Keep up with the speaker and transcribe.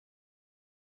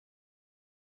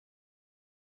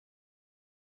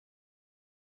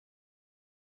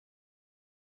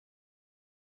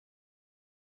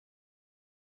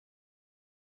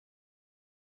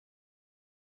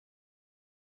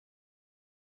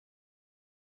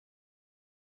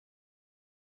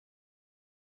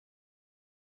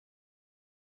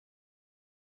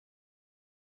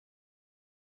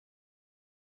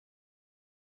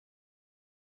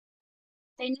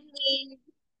Afternoon.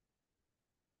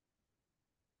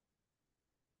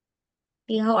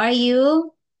 Hey, how are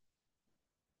you?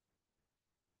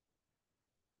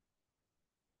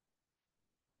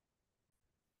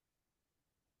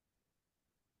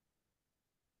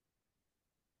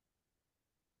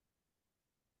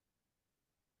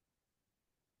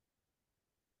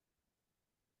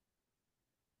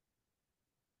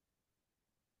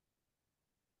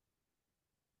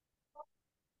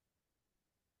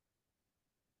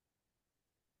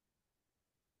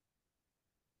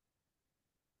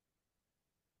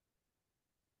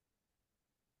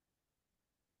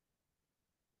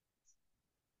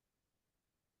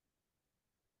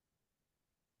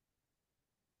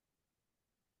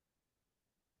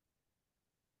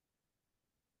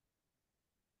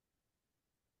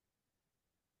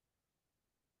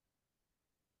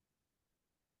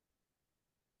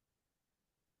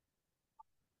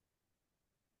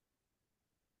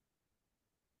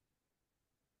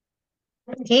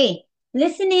 Okay.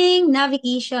 Listening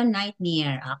navigation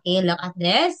nightmare. Okay, look at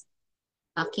this.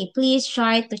 Okay, please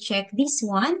try to check this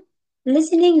one.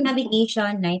 Listening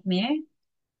navigation nightmare.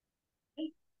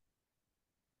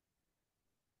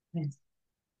 Yes.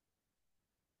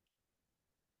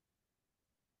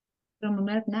 Pero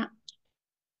mamerat na.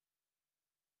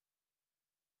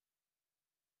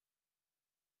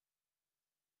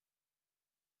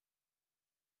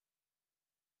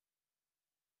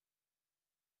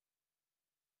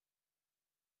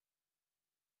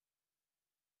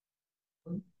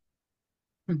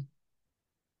 Hmm.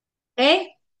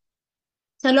 Okay,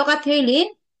 so look at Eileen.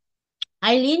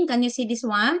 Eileen, can you see this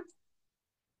one?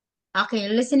 Okay,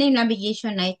 listening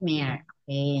navigation nightmare.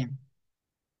 Okay.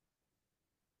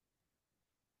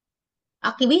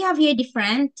 Okay, we have here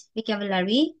different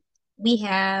vocabulary. We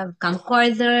have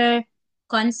camcorder,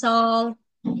 console,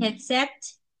 headset,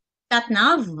 sat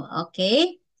nav.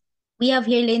 Okay. We have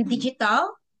here lane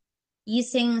digital,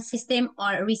 using system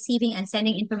or receiving and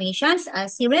sending information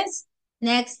as series.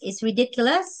 Next is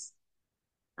ridiculous.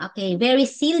 Okay, very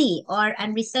silly or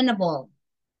unreasonable.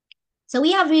 So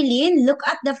we have Relin look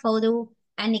at the photo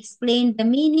and explain the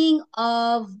meaning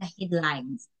of the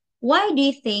headlines. Why do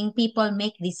you think people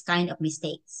make this kind of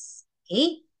mistakes?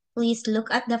 Okay, please look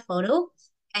at the photo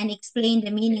and explain the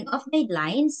meaning of the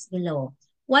headlines below.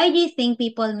 Why do you think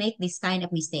people make this kind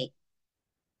of mistake?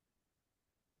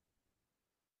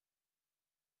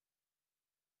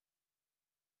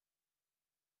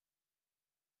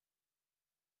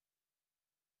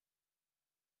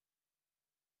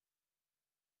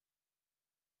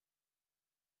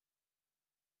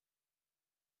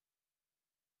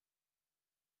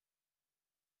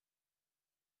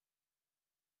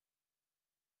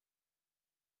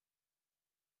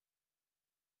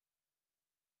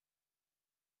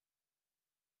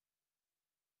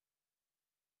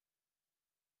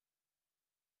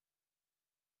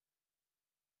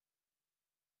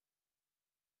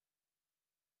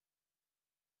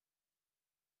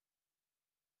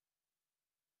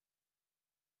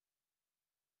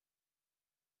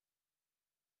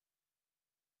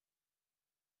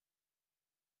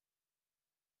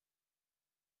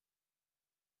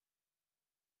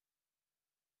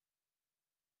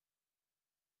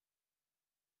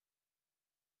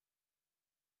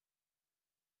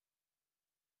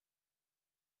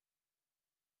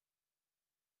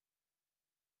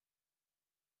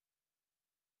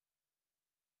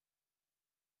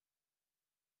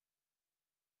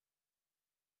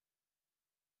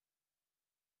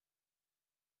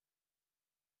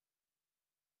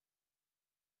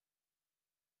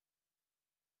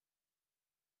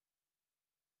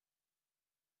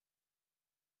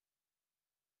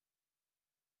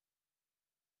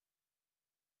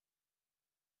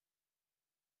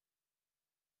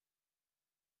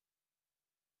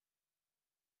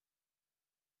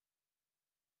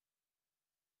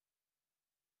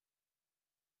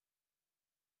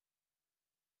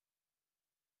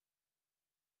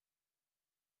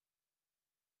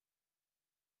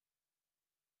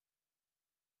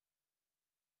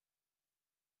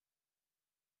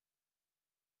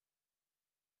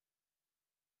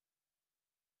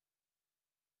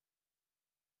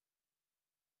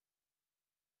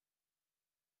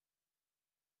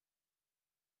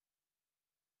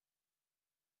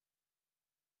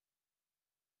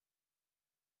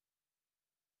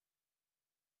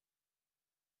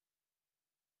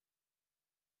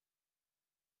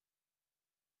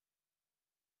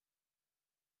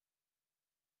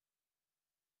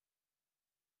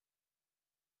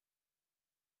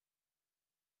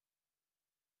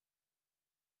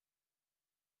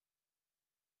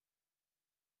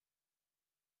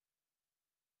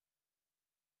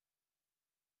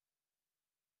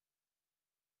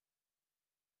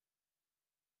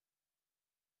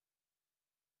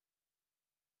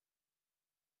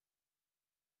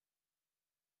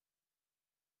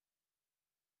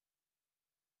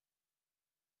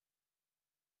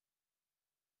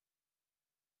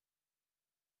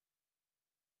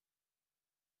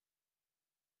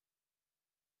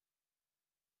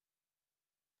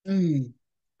 Mm.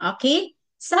 Okay.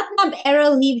 Satnam error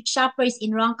leave shoppers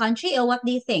in wrong country, or what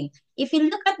do you think? If you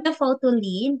look at the photo,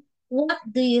 Lean, what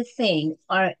do you think?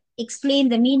 Or explain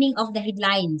the meaning of the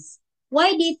headlines.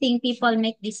 Why do you think people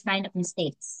make this kind of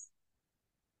mistakes?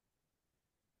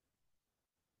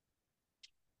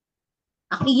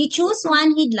 Okay, you choose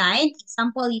one headline.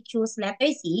 Example, you choose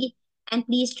letter C, and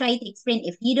please try to explain.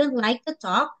 If you don't like to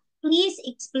talk, please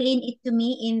explain it to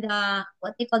me in the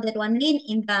what they call that one, Lean,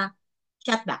 in the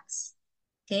chat box.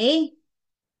 Okay.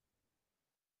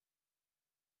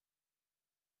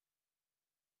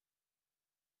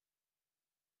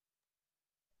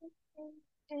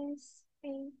 Is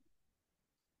a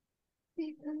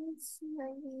because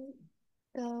maybe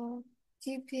the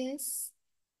GPS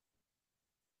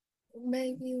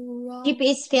may be wrong.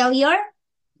 GPS failure.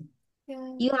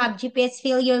 Yeah, You have GPS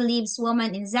failure leaves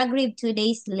woman in Zagreb 2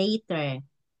 days later.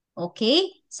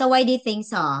 Okay? So why do you think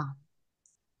so?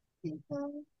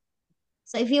 because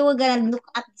So if you were gonna look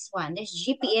at this one, there's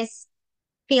GPS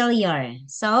failure.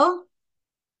 So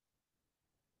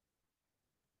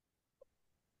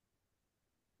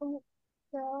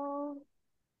the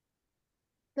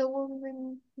the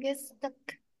woman gets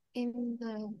stuck in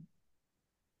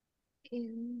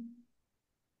in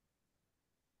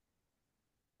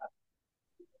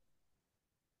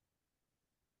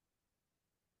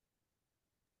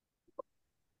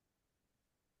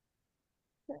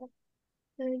the,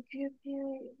 the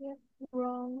GPS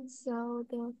wrong, so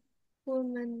the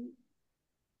woman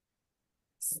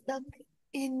stuck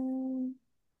in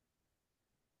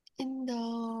in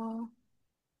the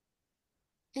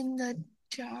in the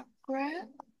chakra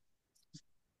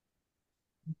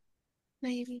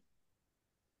maybe.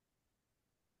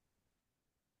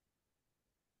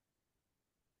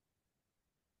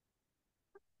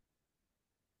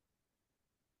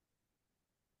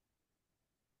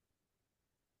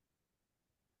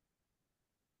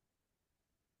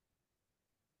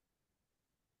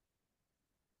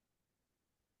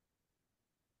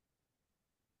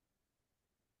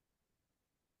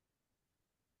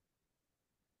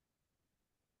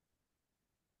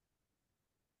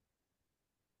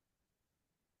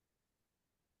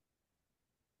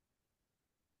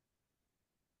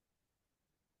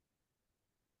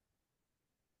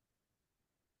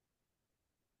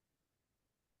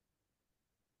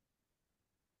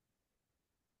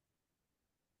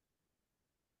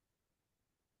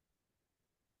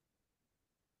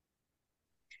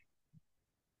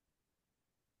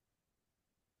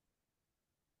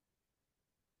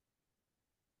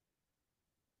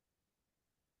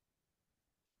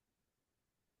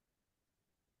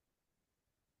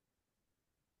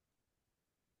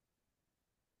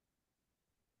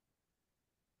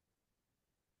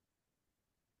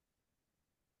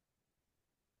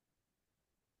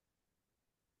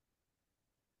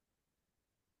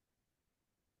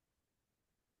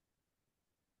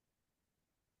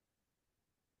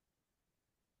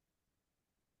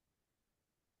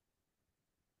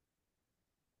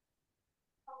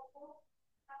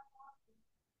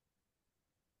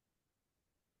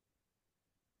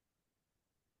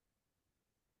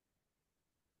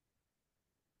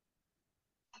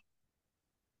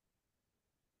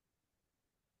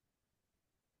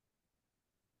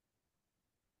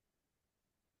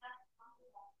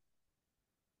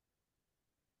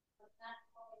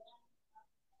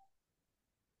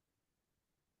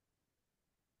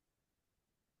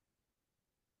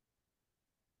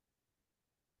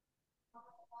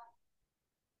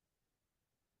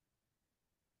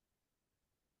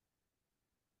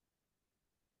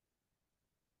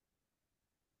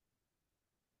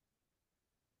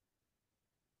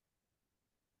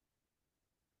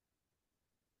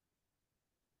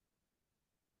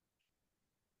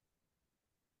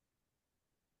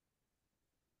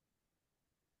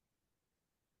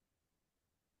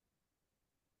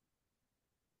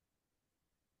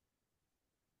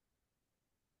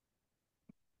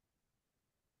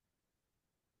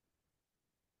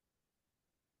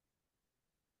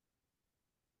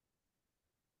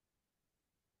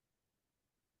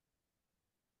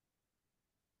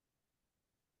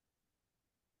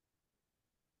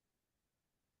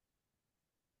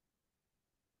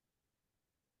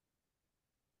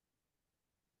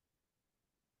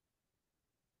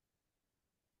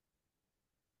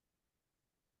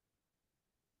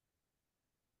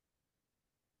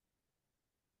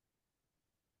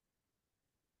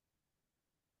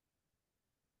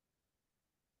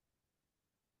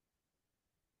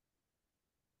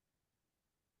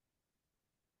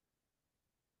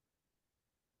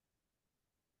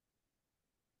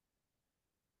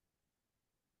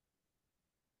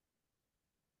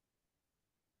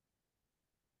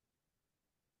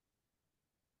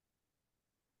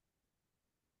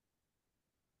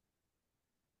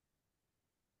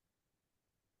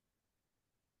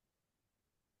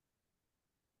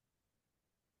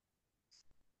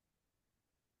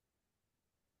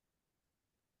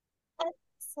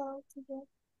 salt together.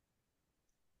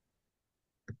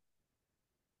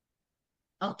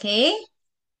 Okay.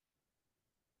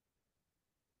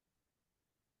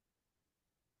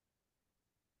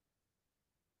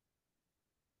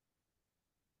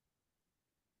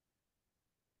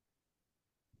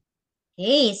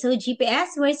 Okay, so GPS,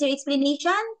 where's your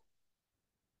explanation?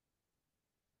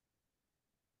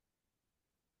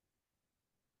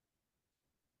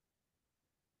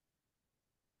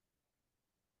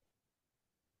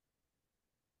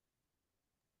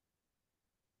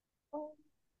 Oh,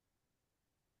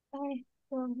 I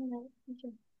don't know.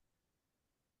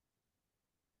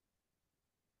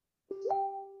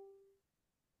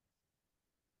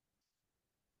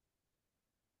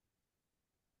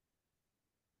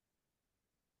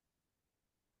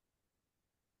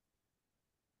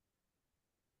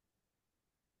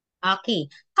 Okay.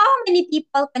 How many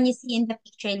people can you see in the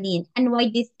picture, Lynn? And why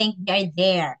do you think they are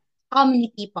there? How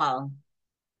many people?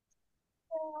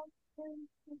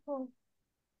 People.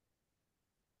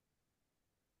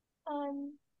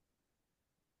 Um,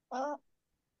 uh,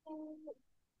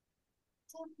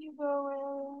 two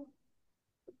people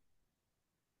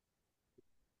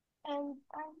and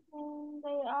I think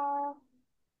they are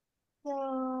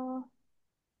the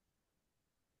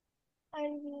I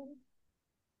mean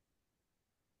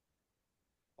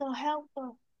the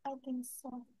helper. I think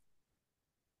so.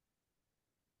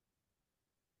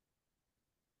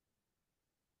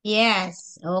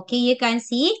 Yes. Okay, you can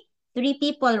see three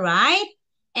people, right?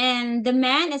 And the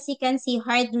man, as you can see,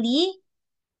 hardly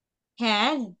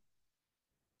had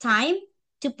time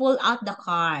to pull out the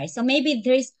car. So maybe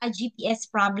there's a GPS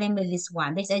problem with this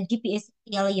one. There's a GPS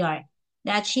failure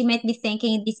that she might be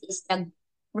thinking this is the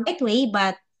right way,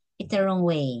 but it's the wrong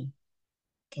way.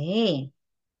 Okay.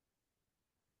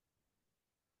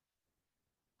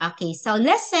 Okay, so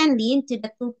let's send in to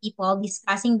the two people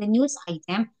discussing the news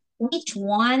item. Which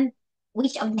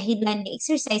of the headline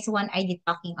exercise one are you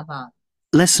talking about?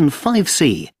 Lesson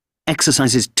 5C,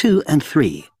 exercises 2 and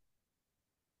 3.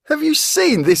 Have you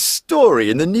seen this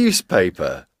story in the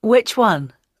newspaper? Which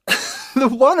one? The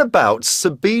one about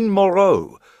Sabine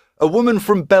Moreau, a woman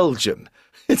from Belgium.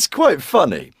 It's quite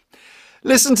funny.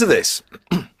 Listen to this.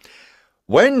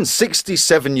 When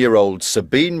 67-year-old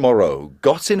Sabine Moreau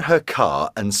got in her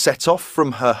car and set off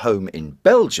from her home in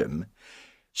Belgium,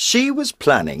 she was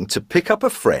planning to pick up a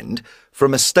friend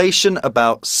from a station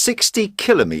about 60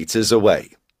 kilometres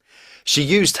away. She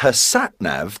used her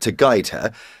sat-nav to guide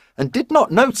her and did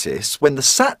not notice when the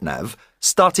sat-nav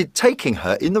started taking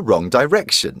her in the wrong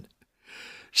direction.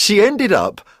 She ended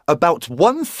up about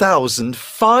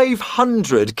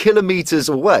 1,500 kilometres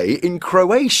away in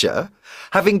Croatia,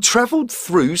 having travelled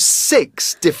through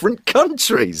 6 different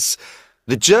countries.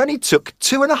 The journey took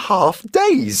 2.5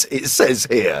 days, it says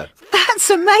here. That's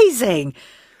amazing!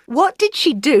 What did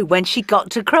she do when she got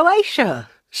to Croatia?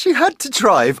 She had to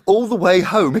drive all the way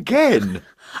home again.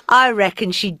 I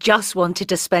reckon she just wanted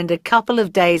to spend a couple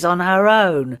of days on her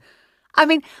own. I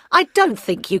mean, I don't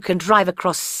think you can drive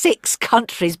across 6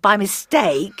 countries by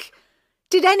mistake.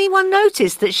 Did anyone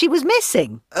notice that she was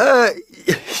missing?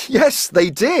 Yes, they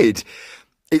did.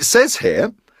 It says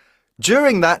here,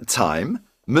 during that time,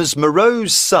 Ms.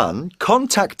 Moreau's son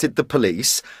contacted the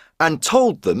police and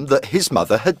told them that his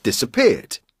mother had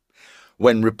disappeared.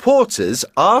 When reporters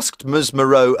asked Ms.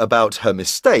 Moreau about her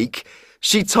mistake,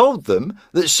 she told them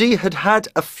that she had had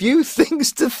a few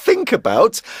things to think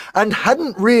about and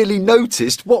hadn't really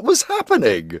noticed what was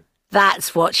happening.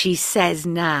 That's what she says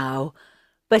now.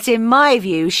 But in my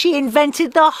view, she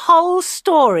invented the whole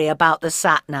story about the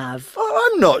sat-nav.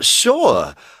 I'm not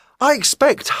sure. I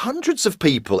expect hundreds of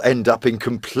people end up in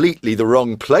completely the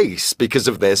wrong place because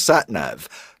of their sat-nav.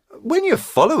 When you're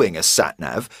following a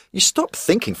sat-nav, you stop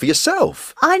thinking for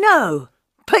yourself. I know.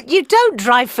 But you don't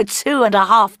drive for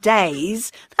 2.5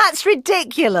 days. That's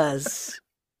ridiculous.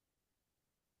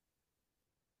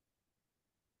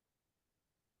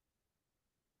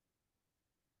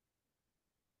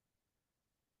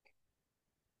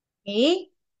 Okay,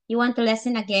 you want to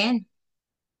listen again?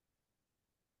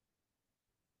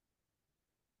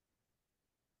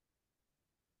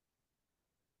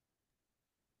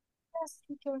 Yes,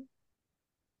 teacher.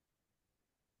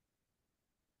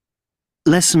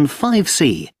 Lesson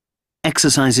 5C,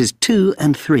 exercises 2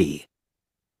 and 3.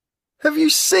 Have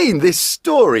you seen this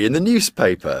story in the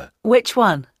newspaper? Which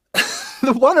one?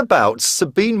 The one about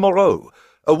Sabine Moreau,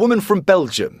 a woman from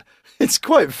Belgium. It's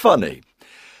quite funny.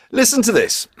 Listen to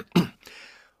this.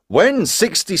 When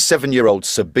 67-year-old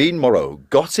Sabine Moreau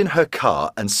got in her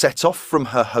car and set off from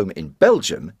her home in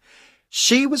Belgium,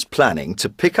 she was planning to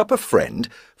pick up a friend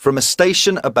from a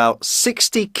station about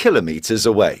 60 kilometres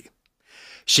away.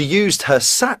 She used her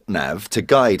sat-nav to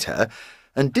guide her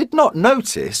and did not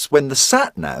notice when the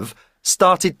sat-nav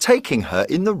started taking her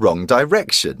in the wrong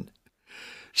direction.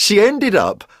 She ended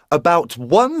up about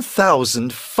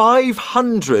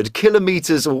 1,500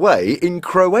 kilometres away in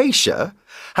Croatia,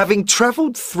 having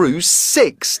travelled through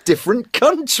 6 different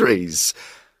countries.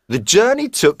 The journey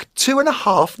took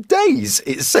 2.5 days,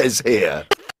 it says here.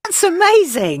 That's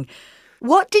amazing.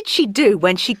 What did she do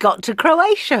when she got to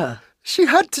Croatia? She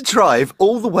had to drive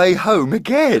all the way home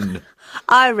again.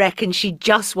 I reckon she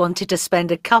just wanted to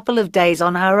spend a couple of days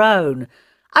on her own.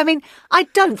 I mean, I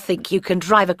don't think you can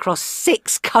drive across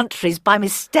 6 countries by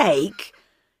mistake.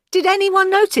 Did anyone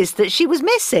notice that she was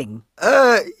missing?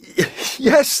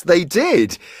 Yes, they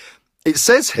did. It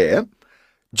says here,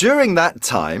 during that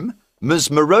time, Ms.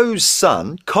 Moreau's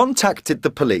son contacted the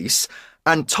police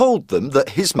and told them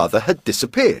that his mother had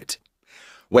disappeared.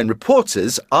 When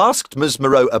reporters asked Ms.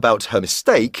 Moreau about her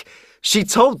mistake, she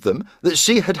told them that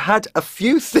she had had a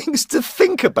few things to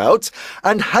think about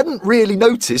and hadn't really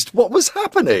noticed what was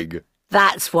happening.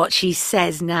 That's what she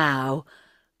says now.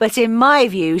 But in my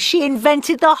view, she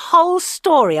invented the whole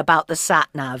story about the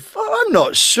sat-nav. I'm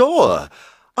not sure.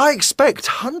 I expect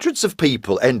hundreds of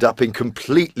people end up in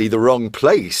completely the wrong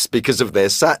place because of their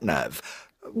sat-nav.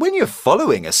 When you're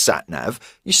following a sat-nav,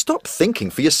 you stop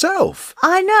thinking for yourself.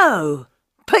 I know.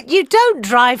 But you don't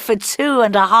drive for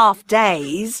 2.5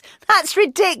 days. That's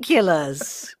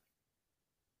ridiculous.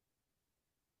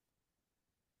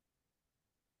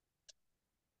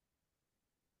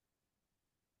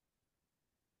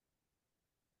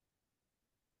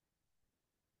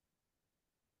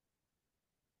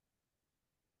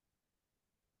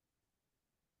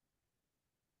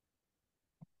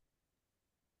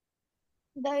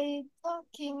 They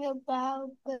talking about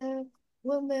the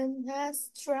woman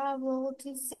has traveled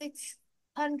to 6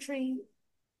 countries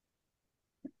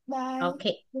by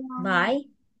Okay. wrong, Bye.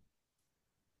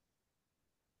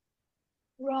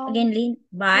 wrong, Again, Lynn.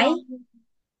 Bye.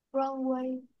 wrong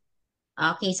way.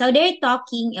 Okay, so they're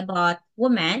talking about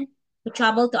women who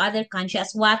travel to other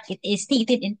countries, what it is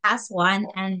stated in past one,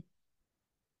 and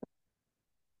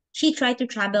she tried to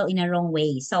travel in a wrong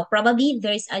way. So probably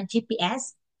there's a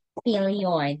GPS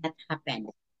failure that happened.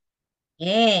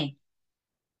 Yeah.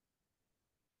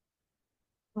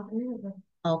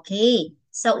 Okay.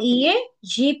 So here,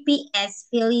 GPS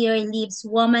failure leaves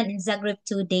woman in Zagreb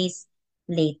 2 days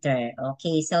later.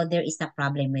 Okay, so there is a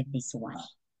problem with this one.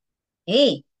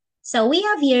 Okay. So we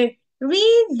have here,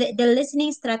 read the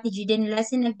listening strategy, then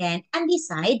listen again, and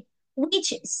decide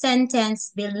which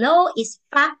sentence below is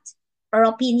fact or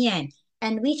opinion,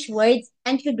 and which words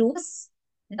introduce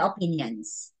the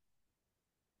opinions.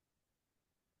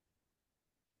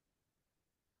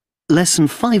 Lesson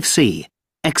 5C,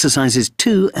 exercises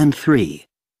 2 and 3.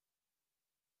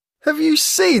 Have you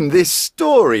seen this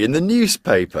story in the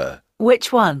newspaper?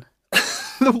 Which one?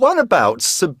 The one about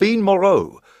Sabine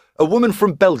Moreau, a woman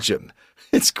from Belgium.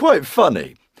 It's quite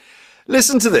funny.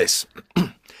 Listen to this.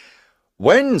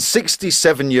 When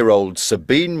 67-year-old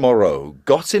Sabine Moreau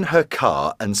got in her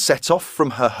car and set off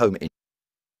from her home in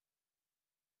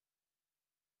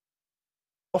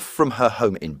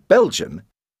Belgium.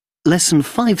 Lesson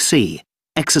 5C,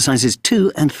 exercises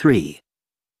 2 and 3.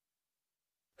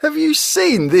 Have you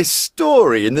seen this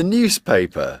story in the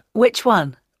newspaper? Which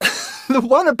one? The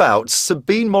one about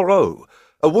Sabine Moreau,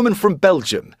 a woman from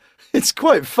Belgium. It's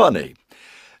quite funny.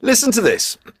 Listen to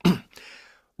this.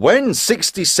 When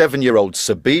 67-year-old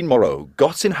Sabine Moreau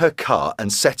got in her car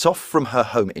and set off from her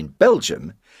home in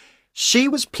Belgium, she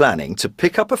was planning to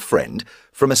pick up a friend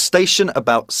from a station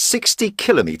about 60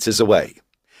 kilometres away.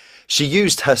 She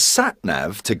used her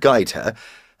sat-nav to guide her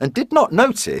and did not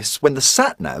notice when the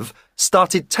sat-nav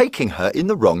started taking her in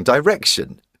the wrong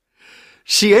direction.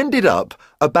 She ended up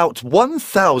about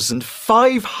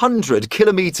 1,500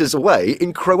 kilometres away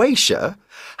in Croatia,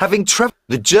 having travelled.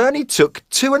 The journey took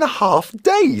 2.5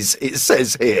 days, it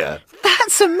says here.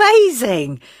 That's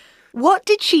amazing. What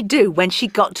did she do when she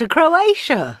got to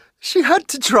Croatia? She had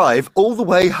to drive all the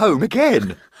way home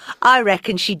again. I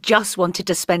reckon she just wanted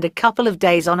to spend a couple of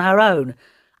days on her own.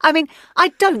 I mean, I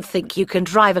don't think you can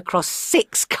drive across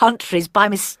 6 countries by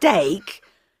mistake.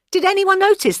 Did anyone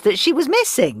notice that she was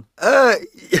missing?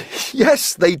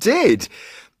 Yes, they did.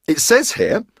 It says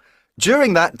here,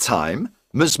 during that time,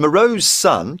 Ms. Moreau's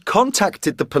son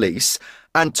contacted the police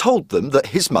and told them that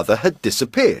his mother had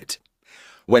disappeared.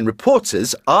 When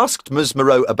reporters asked Ms.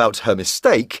 Moreau about her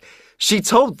mistake, she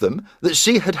told them that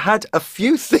she had had a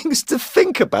few things to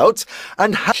think about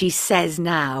and She says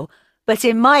now. But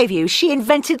in my view, she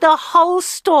invented the whole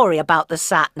story about the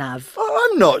sat-nav.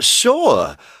 I'm not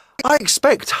sure. I I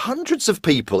expect hundreds of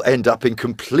people end up in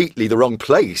completely the wrong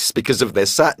place because of their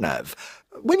sat-nav.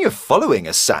 When you're following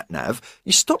a sat-nav,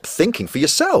 you stop thinking for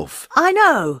yourself. I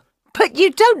know, but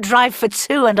you don't drive for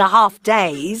 2.5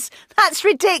 days. That's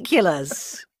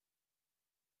ridiculous.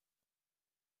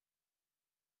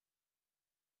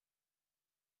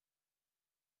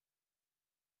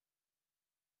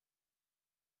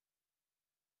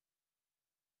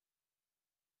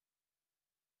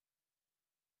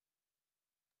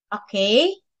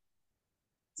 Okay.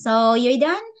 So you're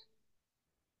done?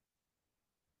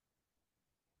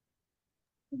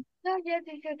 No, yeah,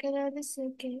 teacher, can I this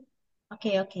okay?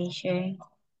 Okay, sure.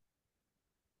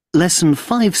 Lesson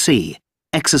 5C,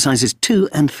 exercises 2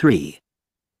 and 3.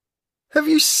 Have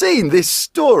you seen this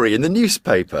story in the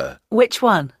newspaper? Which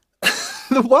one?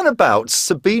 The one about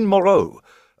Sabine Moreau,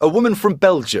 a woman from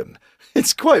Belgium.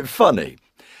 It's quite funny.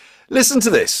 Listen to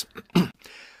this.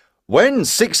 When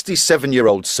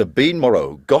 67-year-old Sabine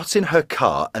Moreau got in her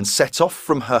car and set off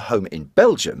from her home in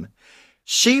Belgium,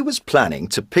 she was planning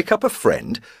to pick up a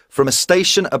friend from a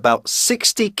station about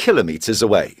 60 kilometres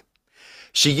away.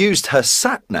 She used her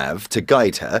sat-nav to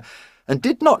guide her and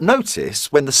did not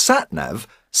notice when the sat-nav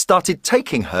started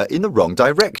taking her in the wrong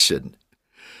direction.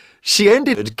 She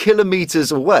ended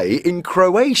kilometres away in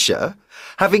Croatia,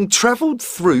 having travelled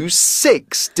through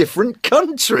 6 different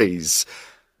countries.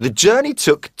 The journey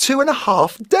took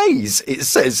 2.5 days, it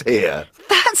says here.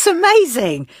 That's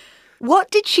amazing. What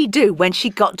did she do when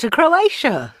she got to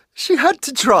Croatia? She had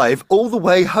to drive all the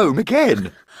way home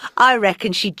again. I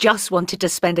reckon she just wanted to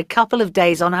spend a couple of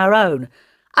days on her own.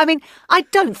 I mean, I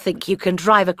don't think you can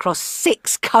drive across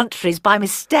 6 countries by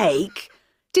mistake.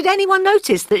 Did anyone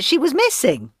notice that she was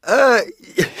missing?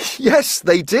 Yes,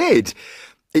 they did.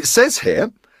 It says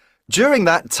here, during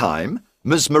that time,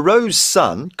 Ms. Moreau's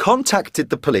son contacted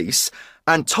the police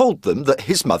and told them that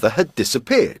his mother had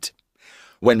disappeared.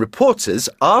 When reporters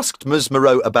asked Ms.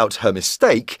 Moreau about her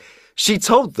mistake, she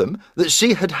told them that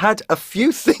she had had a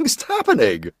few things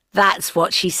happening. That's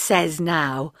what she says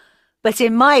now. But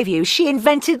in my view, she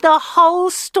invented the whole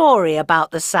story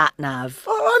about the sat-nav.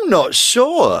 I'm not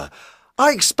sure.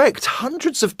 I expect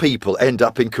hundreds of people end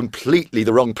up in completely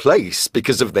the wrong place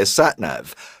because of their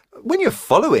sat-nav. When you're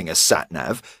following a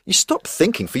sat-nav, you stop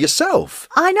thinking for yourself.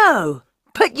 I know,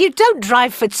 but you don't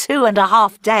drive for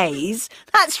 2.5 days.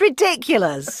 That's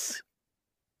ridiculous.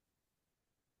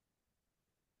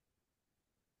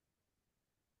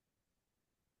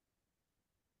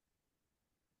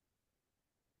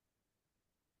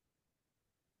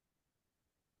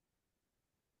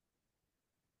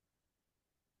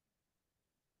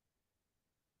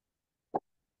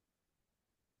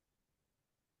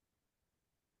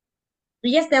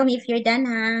 You just tell me if you're done,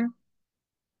 huh?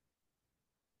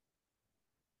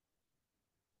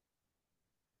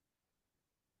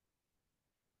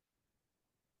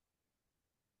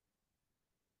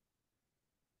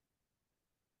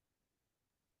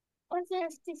 What's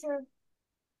this, teacher?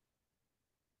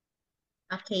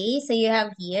 Okay, so you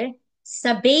have here,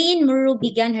 Sabine Moreau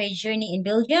began her journey in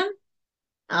Belgium.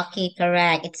 Okay,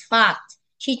 correct. It's fact.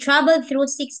 She traveled through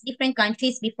 6 different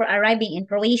countries before arriving in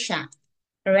Croatia.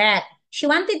 Correct. She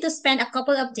wanted to spend a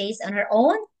couple of days on her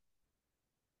own.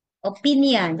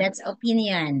 Opinion. That's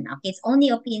opinion. Okay, it's only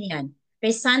opinion.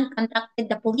 Her son contacted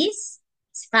the police.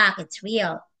 It's fact. It's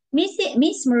real.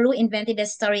 Miss Maru invented a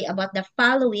story about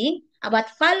following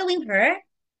her.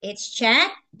 It's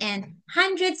chat, and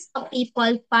hundreds of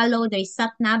people follow their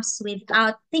satnavs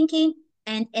without thinking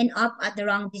and end up at the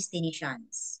wrong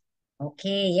destinations.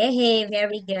 Okay, yay,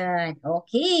 very good.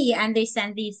 Okay, you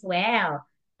understand this well.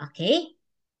 Okay.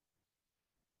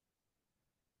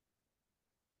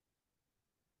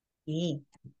 Okay.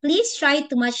 Please try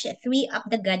to match 3 of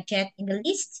the gadget in the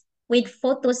list with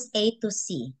photos A to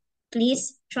C.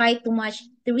 Please try to match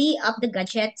 3 of the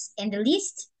gadgets in the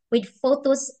list with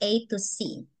photos A to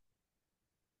C.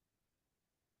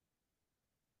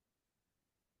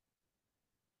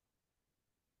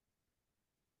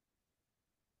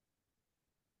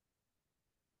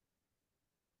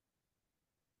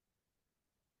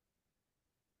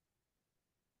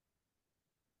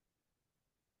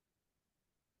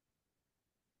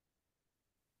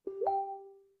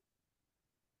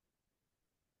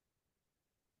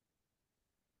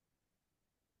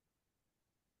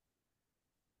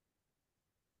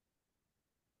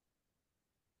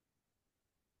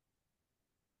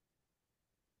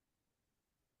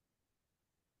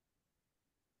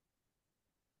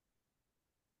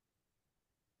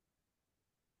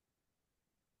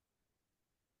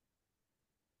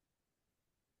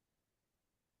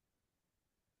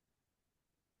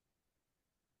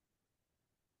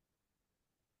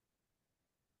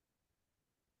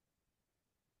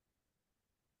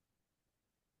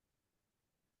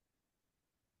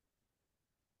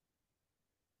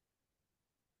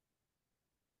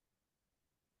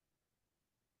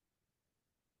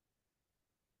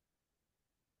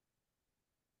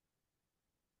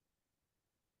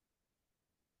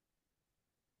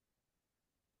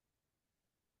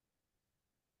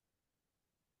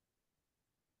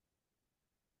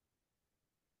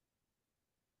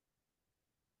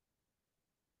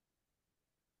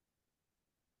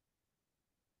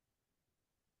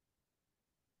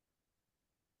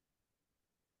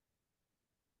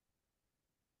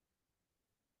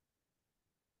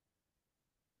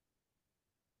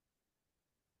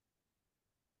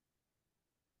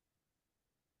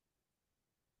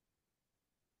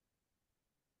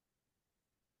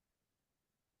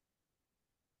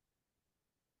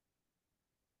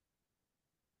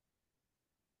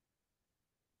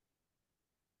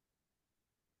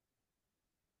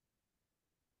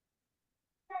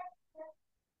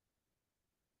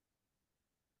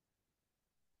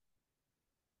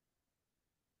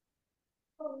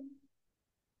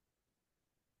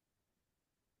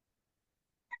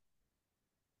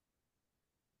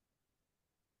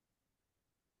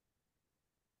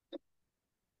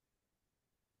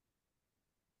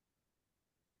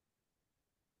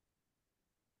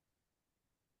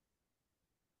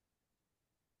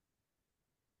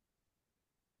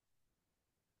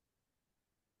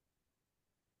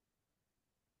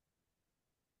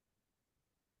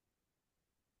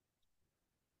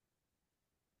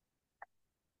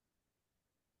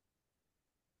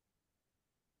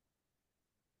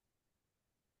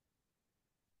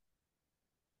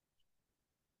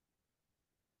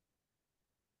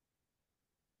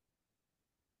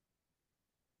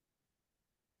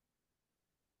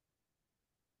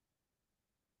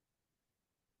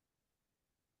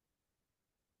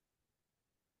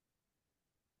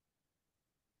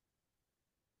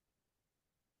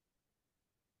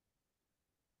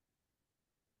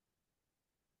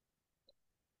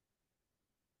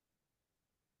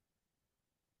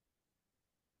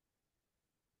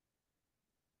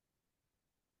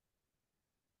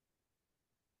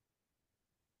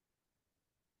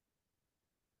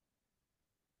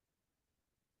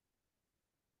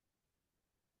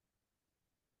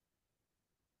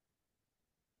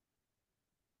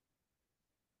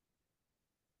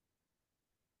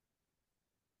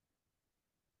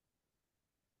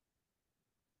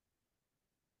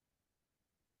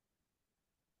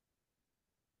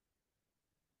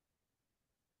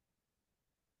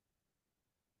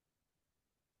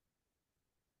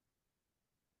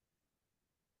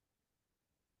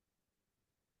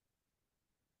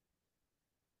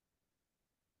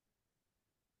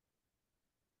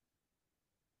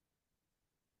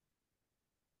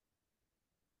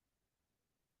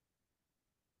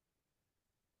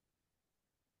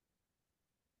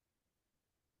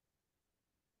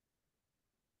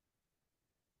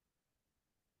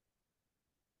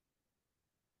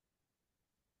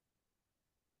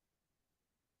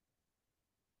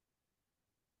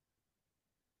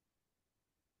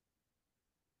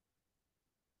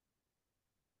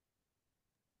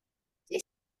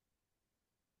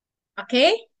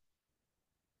 Okay.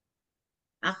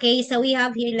 Okay, so we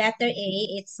have here letter A,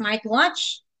 it's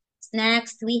smartwatch.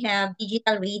 Next, we have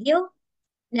digital radio.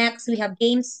 Next, we have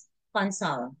games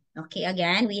console. Okay,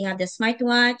 again, we have the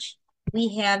smartwatch,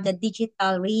 we have the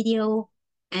digital radio,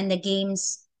 and the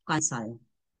games console.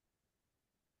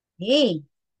 Okay,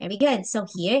 very good. So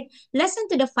here, listen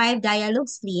to the 5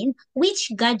 dialogues, Lynn.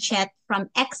 Which gadget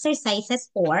from exercises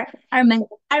 4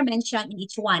 are mentioned in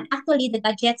each one? Actually, the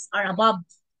gadgets are above.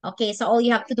 Okay, so all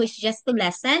you have to do is just to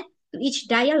listen to each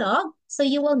dialogue so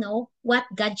you will know what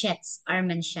gadgets are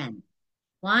mentioned.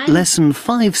 One, Lesson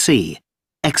 5C,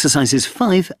 exercises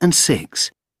 5 and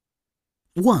 6.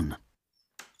 1.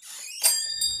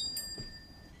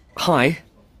 Hi,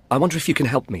 I wonder if you can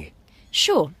help me.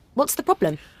 Sure. What's the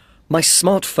problem? My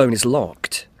smartphone is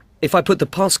locked. If I put the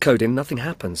passcode in, nothing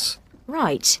happens.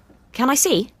 Right. Can I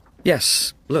see?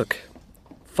 Yes, look.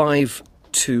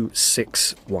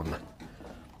 5261.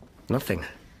 Nothing.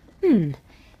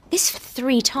 This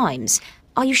 3 times.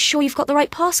 Are you sure you've got the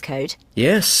right passcode?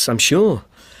 Yes, I'm sure.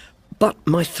 But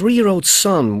my 3-year-old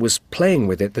son was playing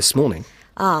with it this morning.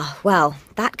 Ah, well,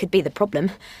 that could be the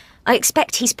problem. I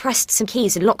expect he's pressed some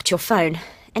keys and locked your phone.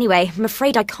 Anyway, I'm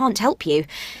afraid I can't help you.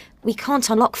 We can't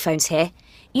unlock phones here.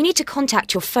 You need to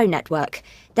contact your phone network.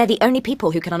 They're the only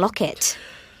people who can unlock it.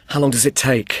 How long does it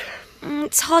take?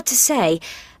 It's hard to say.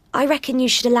 I reckon you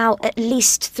should allow at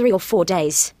least 3 or 4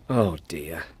 days. Oh,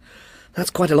 dear. That's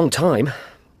quite a long time.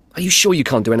 Are you sure you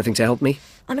can't do anything to help me?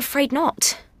 I'm afraid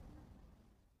not.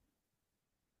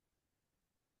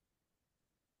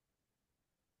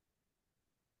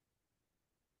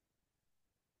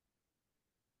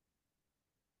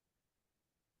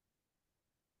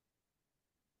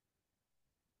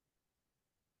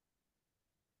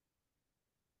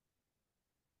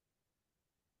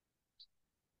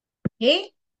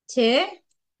 okay, two,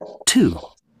 2.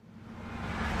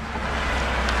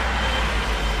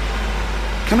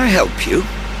 Can I help you?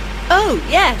 Oh,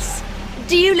 yes.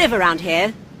 Do you live around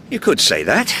here? You could say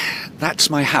that. That's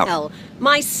my house. Well,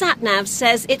 my sat-nav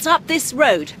says it's up this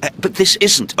road. But this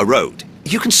isn't a road.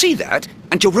 You can see that,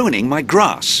 and you're ruining my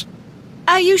grass.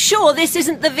 Are you sure this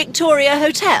isn't the Victoria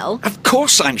Hotel? Of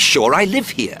course I'm sure. I live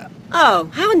here. Oh,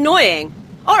 how annoying.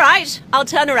 All right, I'll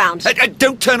turn around.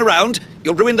 Don't turn around.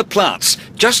 You'll ruin the plants.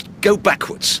 Just go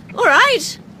backwards. All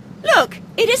right. Look,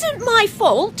 it isn't my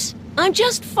fault. I'm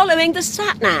just following the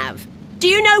sat-nav. Do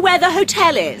you know where the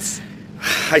hotel is?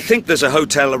 I think there's a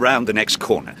hotel around the next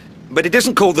corner. But it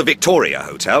isn't called the Victoria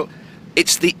Hotel.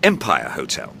 It's the Empire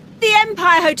Hotel. The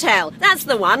Empire Hotel. That's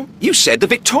the one. You said the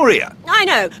Victoria. I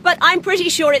know, but I'm pretty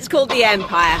sure it's called the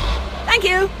Empire. Thank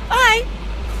you. Bye.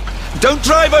 Don't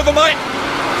drive over my...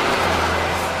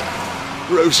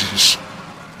 roses.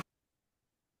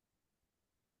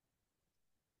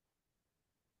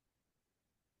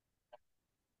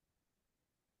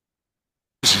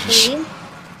 Okay.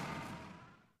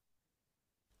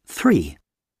 3.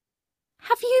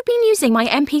 Have you been using my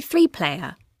MP3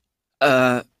 player?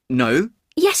 No.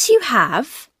 Yes, you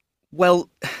have. Well,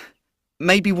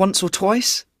 maybe once or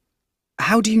twice.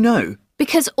 How do you know?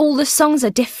 Because all the songs are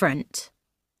different.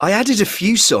 I added a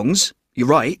few songs, you're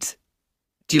right.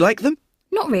 Do you like them?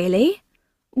 Not really.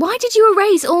 Why did you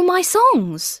erase all my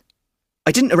songs?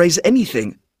 I didn't erase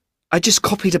anything. I just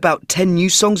copied about 10 new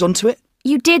songs onto it.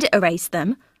 You did erase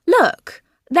them. Look,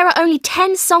 there are only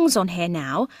 10 songs on here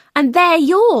now, and they're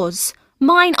yours.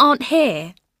 Mine aren't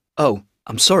here. Oh,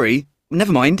 I'm sorry.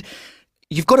 Never mind.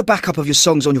 You've got a backup of your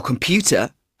songs on your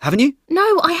computer, haven't you?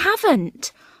 No, I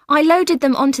haven't. I loaded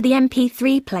them onto the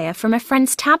MP3 player from a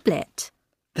friend's tablet.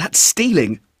 That's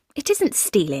stealing. It isn't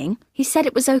stealing. He said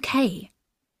it was okay.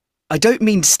 I don't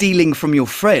mean stealing from your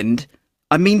friend.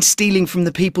 I mean stealing from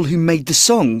the people who made the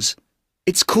songs.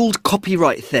 It's called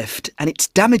copyright theft, and it's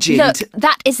damaging Look, to...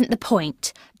 that isn't the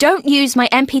point. Don't use my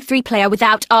MP3 player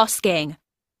without asking.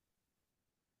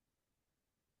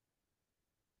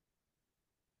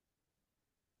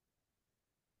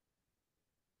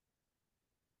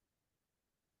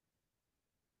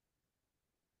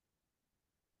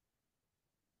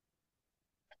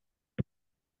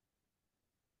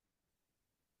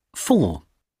 Four.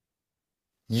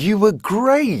 You were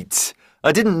great.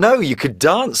 I didn't know you could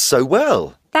dance so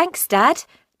well. Thanks, Dad.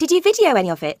 Did you video any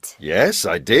of it? Yes,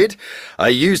 I did. I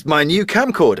used my new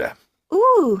camcorder.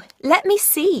 Ooh, let me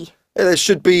see. There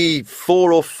should be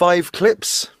 4 or 5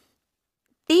 clips.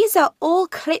 These are all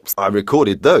clips. I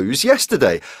recorded those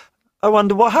yesterday. I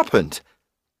wonder what happened.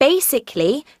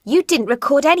 Basically, you didn't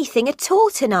record anything at all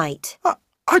tonight.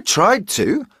 I tried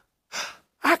to.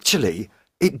 Actually,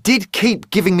 it did keep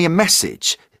giving me a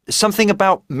message. Something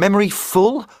about memory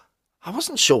full. I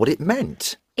wasn't sure what it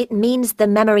meant. It means the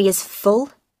memory is full.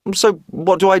 So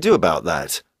what do I do about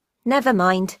that? Never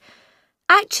mind.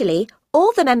 Actually,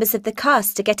 all the members of the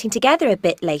cast are getting together a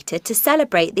bit later to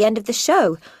celebrate the end of the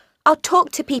show. I'll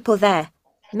talk to people there.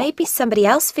 Maybe somebody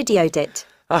else videoed it.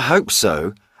 I hope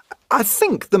so. I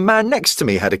think the man next to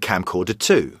me had a camcorder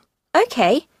too.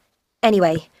 OK.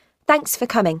 Anyway, thanks for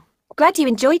coming. Glad you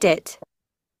enjoyed it.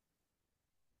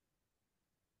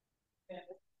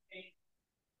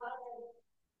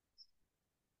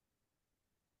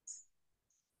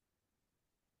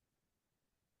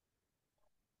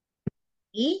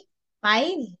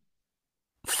 Five.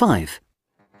 5.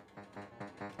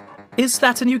 Is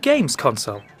that a new games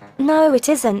console? No, it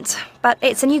isn't. But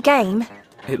it's a new game.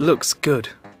 It looks good.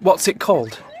 What's it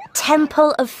called?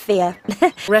 Temple of Fear.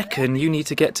 Reckon you need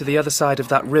to get to the other side of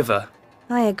that river.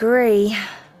 I agree.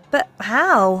 But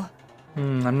how?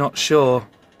 I'm not sure.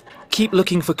 Keep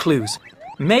looking for clues.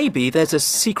 Maybe there's a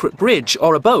secret bridge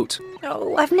or a boat.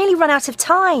 Oh, I've nearly run out of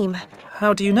time.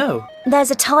 How do you know?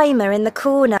 There's a timer in the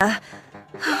corner.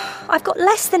 I've got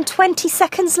less than 20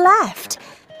 seconds left.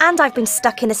 And I've been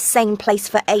stuck in the same place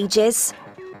for ages.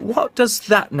 What does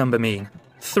that number mean?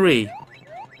 3.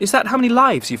 Is that how many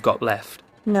lives you've got left?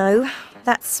 No,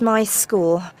 that's my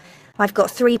score. I've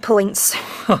got 3 points.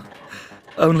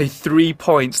 Only 3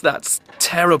 points. That's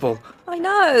terrible. I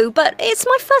know, but it's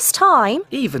my first time.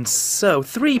 Even so,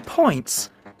 3 points.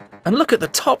 And look at the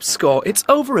top score. It's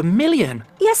over 1 million.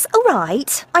 Yes, all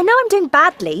right. I know I'm doing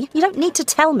badly. You don't need to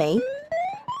tell me.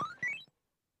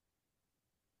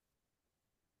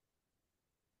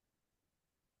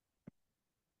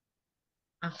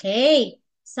 Okay.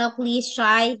 So please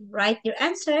write your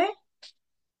answer.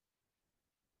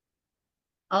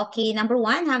 Okay, number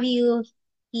 1. Have you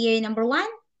here number 1?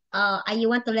 You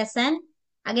want to listen?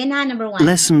 Again, number 1.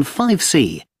 Lesson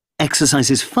 5C.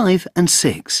 Exercises 5 and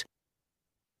 6.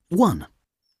 1.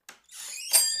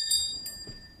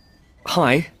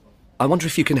 Hi. I wonder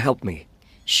if you can help me.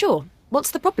 Sure.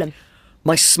 What's the problem?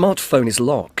 My smartphone is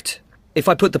locked. If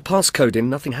I put the passcode in,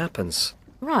 nothing happens.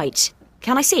 Right.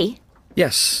 Can I see?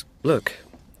 Yes, look.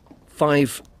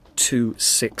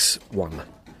 5261.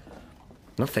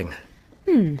 Nothing.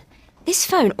 This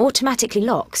phone automatically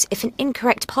locks if an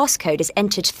incorrect passcode is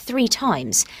entered 3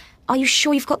 times. Are you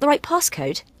sure you've got the right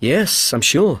passcode? Yes, I'm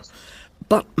sure.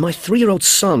 But my 3-year-old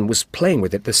son was playing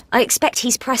with it this... I expect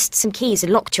he's pressed some keys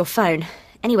and locked your phone.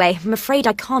 Anyway, I'm afraid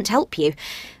I can't help you.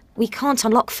 We can't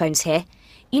unlock phones here.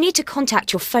 You need to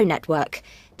contact your phone network.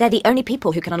 They're the only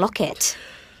people who can unlock it.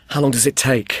 How long does it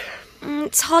take?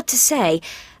 It's hard to say.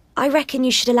 I reckon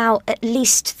you should allow at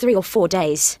least 3 or 4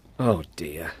 days. Oh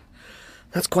dear.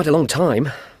 That's quite a long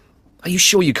time. Are you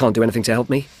sure you can't do anything to help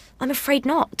me? I'm afraid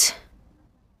not.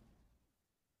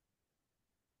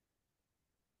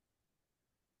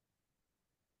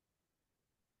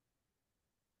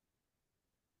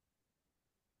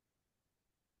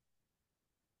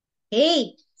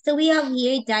 Okay, so we have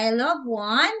here dialogue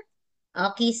 1.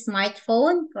 Okay,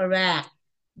 smartphone, correct.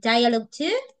 Dialogue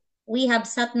 2, we have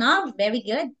Satnav, very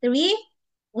good. 3,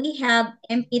 we have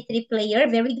MP3 player,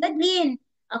 very good, Lynn.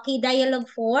 Okay, dialogue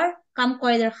 4,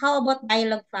 camcorder. How about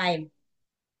dialogue 5?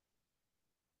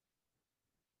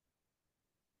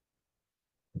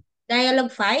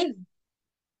 Dialogue 5?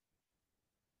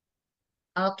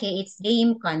 Okay, it's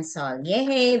game console.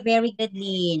 Yay, very good,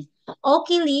 Lynn.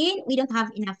 Okay, Lynn, we don't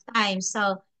have enough time.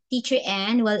 So teacher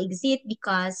Ann will exit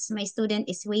because my student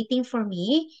is waiting for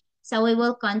me. So we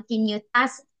will continue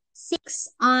task 6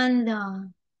 on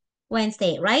the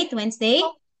Wednesday, right? Wednesday?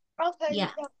 Okay.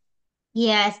 Yeah.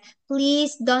 Yes.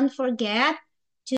 Please don't forget